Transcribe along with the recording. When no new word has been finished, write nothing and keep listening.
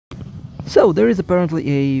So there is apparently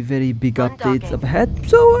a very big update up ahead,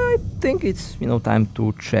 so I think it's time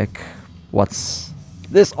to check what's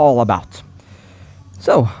this all about.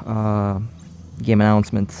 So, game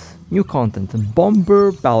announcement, new content,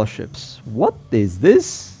 bomber battleships. What is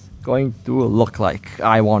this going to look like,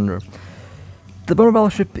 I wonder? The bomber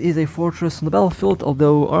battleship is a fortress on the battlefield,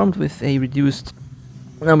 although armed with a reduced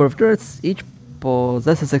number of turrets. Each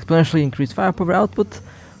possesses exponentially increased firepower output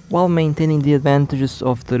while maintaining the advantages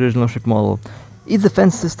of the original ship model. Its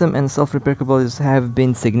defense system and self-repair capabilities have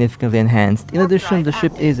been significantly enhanced. In addition, the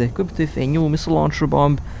ship is equipped with a new missile launcher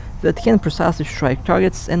bomb that can precisely strike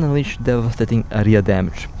targets and unleash devastating area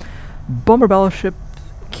damage. Bomber battleship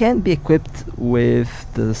can be equipped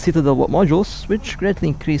with the Citadel modules, which greatly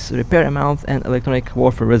increase repair amount and electronic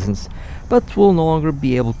warfare resistance, but will no longer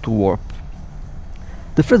be able to warp.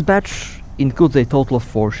 The first batch includes a total of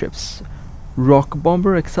 4 ships. Rock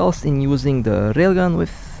Bomber excels in using the railgun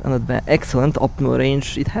with an excellent optimal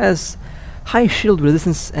range. It has high shield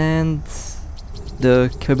resistance and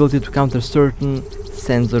the capability to counter certain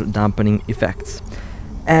sensor dampening effects.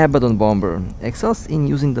 Abaddon Bomber excels in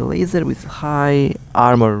using the laser with high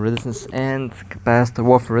armor resistance and capacitor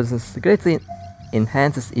warfare resistance, greatly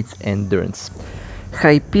enhances its endurance.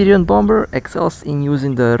 Hyperion Bomber excels in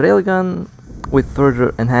using the railgun with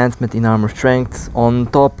further enhancement in armor strength on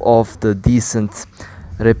top of the decent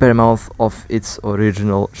repair amount of its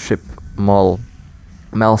original ship model.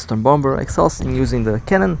 Maelstrom Bomber excels in using the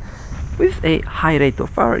cannon with a high rate of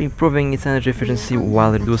fire, improving its energy efficiency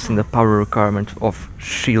while reducing the power requirement of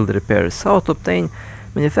shield repairs. How to obtain: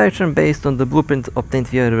 manufacturing based on the blueprint obtained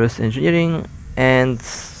via reverse engineering and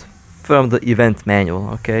from the event manual.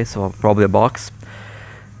 Okay, so probably a box.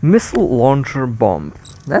 Missile launcher bomb.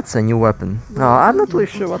 That's a new weapon. I'm not really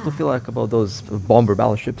sure what to feel like about those bomber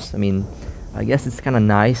battleships. I mean, I guess it's kind of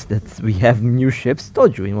nice that we have new ships.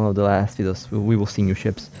 Told you in one of the last videos we will see new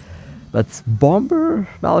ships. But bomber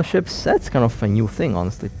battleships, that's kind of a new thing,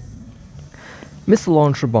 honestly. Missile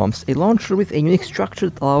launcher bombs. A launcher with a unique structure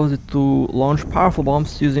that allows it to launch powerful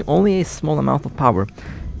bombs using only a small amount of power.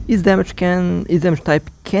 Its damage type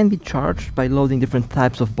can be charged by loading different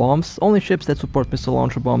types of bombs. Only ships that support missile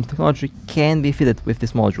launcher bomb technology can be fitted with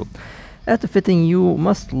this module. After fitting, you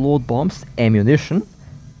must load bombs ammunition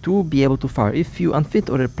to be able to fire. If you unfit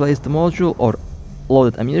or replace the module or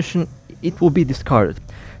loaded ammunition, it will be discarded.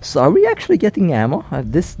 So are we actually getting ammo?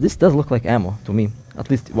 This does look like ammo to me. At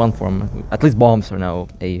least one form. At least bombs are now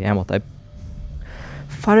a ammo type.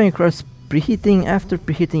 Firing across preheating. After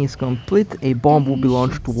preheating is complete, a bomb will be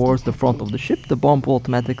launched towards the front of the ship. The bomb will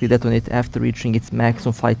automatically detonate after reaching its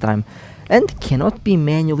maximum flight time and cannot be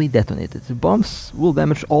manually detonated. The bombs will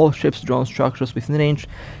damage all ship's drone structures within range,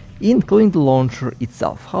 including the launcher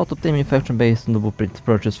itself. How to obtain manufacturing based on the blueprint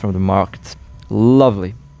purchased from the market.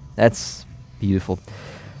 Lovely. That's beautiful.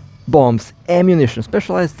 Bombs. Ammunition.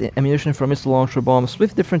 Specialized ammunition for missile launcher bombs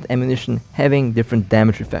with different ammunition having different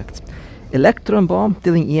damage effects. Electron bomb,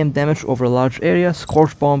 dealing EM damage over a large area.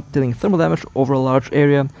 Scorch bomb, dealing thermal damage over a large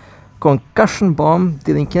area. Concussion bomb,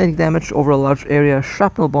 dealing kinetic damage over a large area.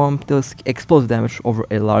 Shrapnel bomb, deals explosive damage over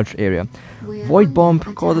a large area. Void bomb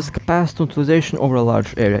causes capacitor utilization over a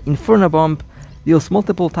large area. Inferno bomb deals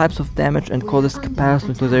multiple types of damage and causes capacitor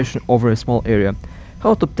utilization over a small area.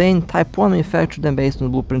 How to obtain: Type 1, manufactured and based on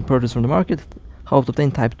the blueprint purchased from the market. How to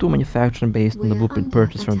obtain Type 2, manufactured and based on the blueprint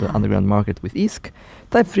purchased from the underground market with ISK.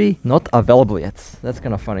 Type 3, not available yet. That's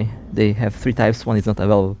kind of funny. They have 3 types, one is not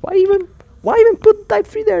available. Why even put Type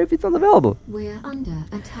 3 there if it's not available? We're under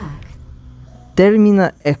attack.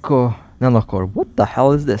 Termina Echo Nanocore. What the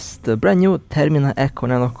hell is this? The brand new Termina Echo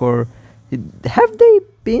Nanocore. Have they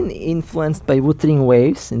been influenced by Wuthering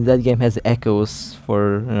Waves? And that game has echoes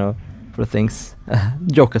for, for things.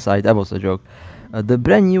 Joke aside, that was a joke. The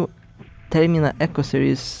brand new Termina Echo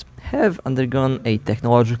series have undergone a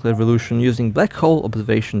technological revolution using black hole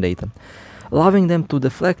observation data, allowing them to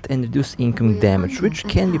deflect and reduce incoming damage, which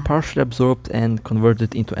can be partially absorbed and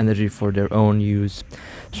converted into energy for their own use.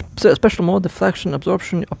 Special mode deflection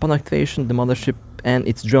absorption. Upon activation, the mothership and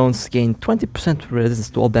its drones gain 20% resistance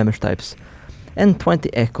to all damage types and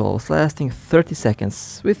 20 echoes lasting 30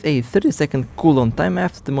 seconds. With a 30-second cooldown time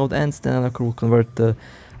after the mode ends, the Nanocore will convert the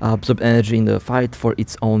absorbed energy in the fight for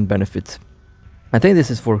its own benefit. I think this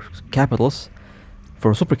is for capitals,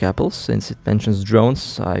 for super capitals, since it mentions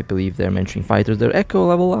drones. I believe they're mentioning fighters. Their echo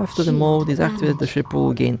level after the mode is activated, the ship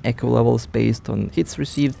will gain echo levels based on hits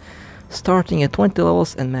received, starting at 20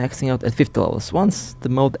 levels and maxing out at 50 levels. Once the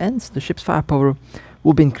mode ends, the ship's firepower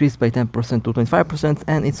will be increased by 10% to 25%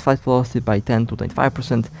 and its flight velocity by 10 to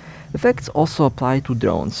 25%. Effects also apply to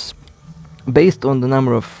drones. Based on the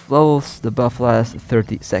number of levels, the buff lasts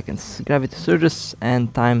 30 seconds. Gravity surges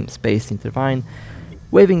and time-space intervene,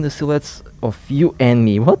 waving the silhouettes of you and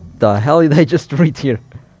me. What the hell did I just read here?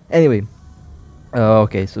 Anyway,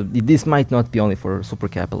 okay, so this might not be only for super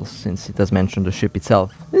capitals, since it does mention the ship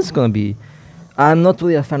itself. This is gonna be... I'm not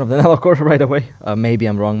really a fan of the Nanocore right away. Maybe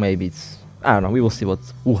I'm wrong, maybe it's... I don't know, we will see what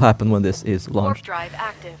will happen when this is launched. Warp drive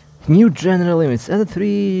active. New general limits. Added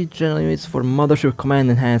 3 general limits for Mothership Command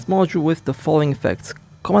Enhanced Module with the following effects.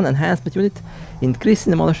 Command Enhancement Unit,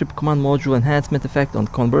 increasing the Mothership Command Module enhancement effect on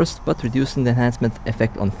converse, but reducing the enhancement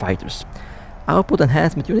effect on fighters. Output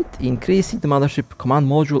Enhancement Unit, increasing the Mothership Command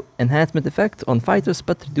Module enhancement effect on fighters,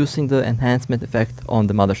 but reducing the enhancement effect on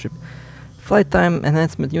the Mothership. Flight Time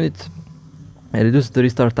Enhancement Unit, reduces the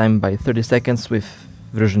restart time by 30 seconds with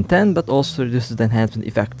version 10, but also reduces the enhancement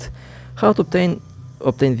effect. How to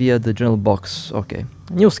obtain via the general box. Okay.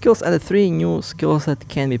 New skills added 3 new skills that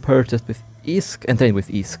can be purchased with ISK and trained with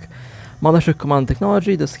ISK. Mothership Command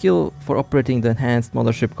Technology, the skill for operating the enhanced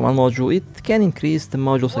Mothership Command Module. It can increase the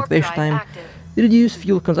module's activation time, reduce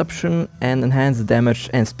fuel consumption, and enhance the damage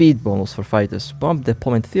and speed bonus for fighters. Bomb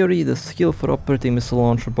Deployment Theory, the skill for operating missile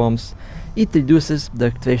launcher bombs. It reduces the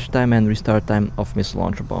activation time and restart time of missile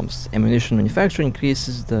launcher bombs. Ammunition Manufacturing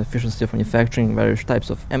increases the efficiency of manufacturing various types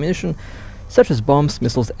of ammunition, such as bombs,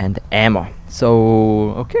 missiles, and ammo.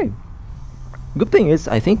 So, okay. Good thing is,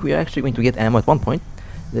 I think we are actually going to get ammo at one point.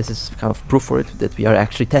 This is kind of proof for it, that we are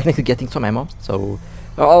actually technically getting some ammo. So,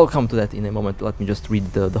 I'll come to that in a moment. Let me just read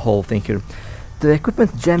the whole thing here. The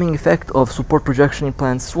equipment jamming effect of support projection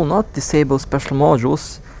implants will not disable special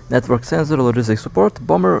modules, network sensor, logistics support.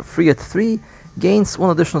 Bomber Frigate 3 gains 1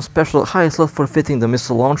 additional special high slot for fitting the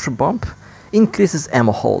missile launcher bomb. Increases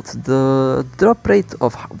ammo hold. The drop rate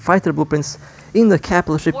of fighter blueprints in the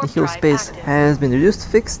capital ship nihil space has been reduced,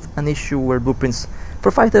 fixed, an issue where blueprints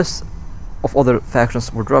for fighters of other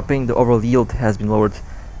factions were dropping. The overall yield has been lowered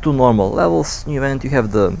to normal levels. New event, you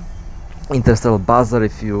have the interstellar buzzer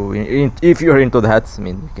if you are into that. I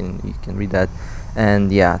mean, you can read that.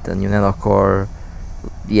 And yeah, the new nanocore.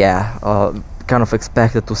 Yeah, kind of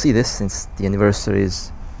expected to see this since the anniversary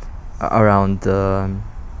is around the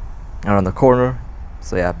corner.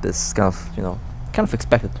 So yeah, this kind of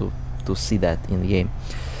expected to see that in the game.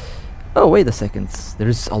 Oh, wait a second, there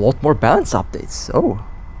is a lot more balance updates. Oh,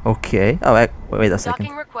 okay. Oh, wait a second.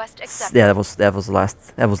 Yeah, that was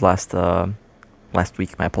last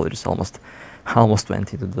week. My apologies. Almost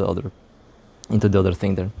went into the other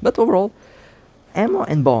thing there. But overall, ammo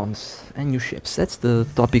and bombs and new ships. That's the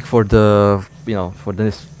topic for this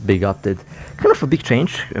big update. Kind of a big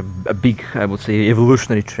change, a big, I would say,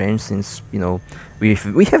 evolutionary change, since we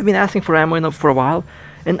have been asking for ammo for a while,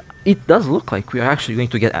 and it does look like we are actually going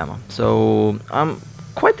to get ammo. So I'm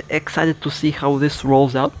quite excited to see how this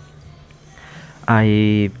rolls out.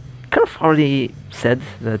 I kind of already said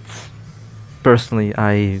that personally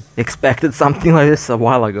I expected something like this a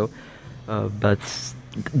while ago, but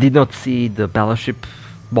did not see the battleship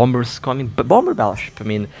bombers coming. But bomber battleship, I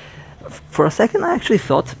mean, for a second I actually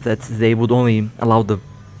thought that they would only allow the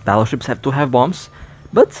battleships to have bombs,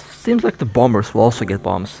 but seems like the bombers will also get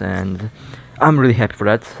bombs, and I'm really happy for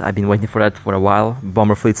that. I've been waiting for that for a while.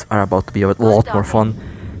 Bomber fleets are about to be a lot more fun,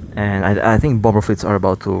 and I think bomber fleets are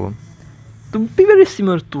about to be very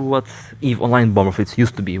similar to what EVE Online bomber fleets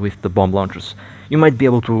used to be with the bomb launchers. You might be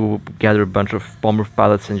able to gather a bunch of bomber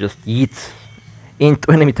pilots and just yeet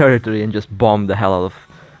into enemy territory and just bomb the hell out of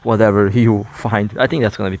whatever you find. I think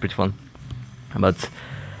that's gonna be pretty fun. But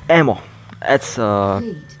ammo, that's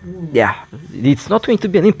yeah, it's not going to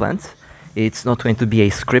be an implant. It's not going to be a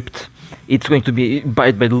script. It's going to be,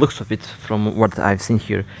 by the looks of it, from what I've seen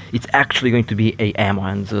here, it's actually going to be a ammo,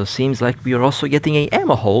 and seems like we are also getting a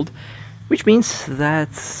ammo hold, which means that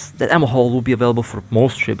ammo hold will be available for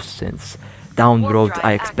most ships, since down the road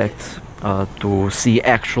I expect to see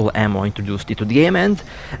actual ammo introduced into the game, and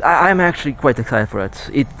I'm actually quite excited for it.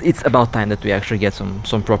 It's about time that we actually get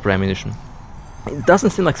some proper ammunition. It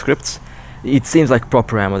doesn't seem like scripts. It seems like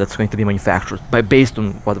proper ammo that's going to be manufactured based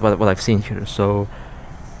on what I've seen here. So,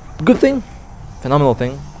 good thing, phenomenal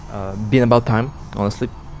thing. Been about time, honestly.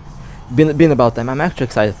 Been about time. I'm actually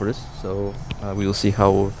excited for this. So we will see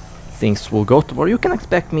how things will go tomorrow. You can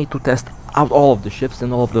expect me to test out all of the ships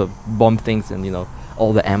and all of the bomb things and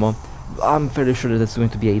all the ammo. I'm fairly sure that there's going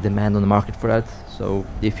to be a demand on the market for that. So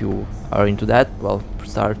if you are into that, well,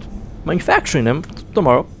 start manufacturing them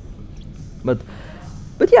tomorrow. But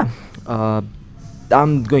yeah.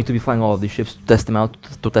 I'm going to be flying all of these ships to test them out,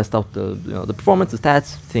 to test out the performance, the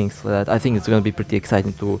stats, things like that. I think it's going to be pretty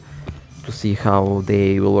exciting to see how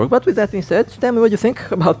they will work. But with that being said, tell me what you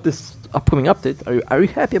think about this upcoming update. Are you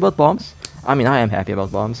happy about bombs? I mean, I am happy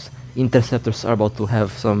about bombs. Interceptors are about to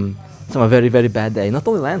have some very very bad day. Not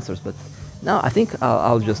only Lancers, but now I think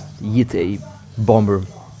I'll just yeet a bomber,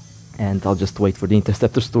 and I'll just wait for the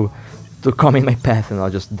interceptors to come in my path, and I'll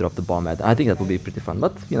just drop the bomb at them. I think that will be pretty fun.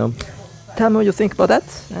 But you know, tell me what you think about that.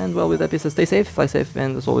 And well, with that being said, stay safe, fly safe,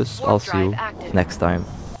 and as always, I'll see you next time.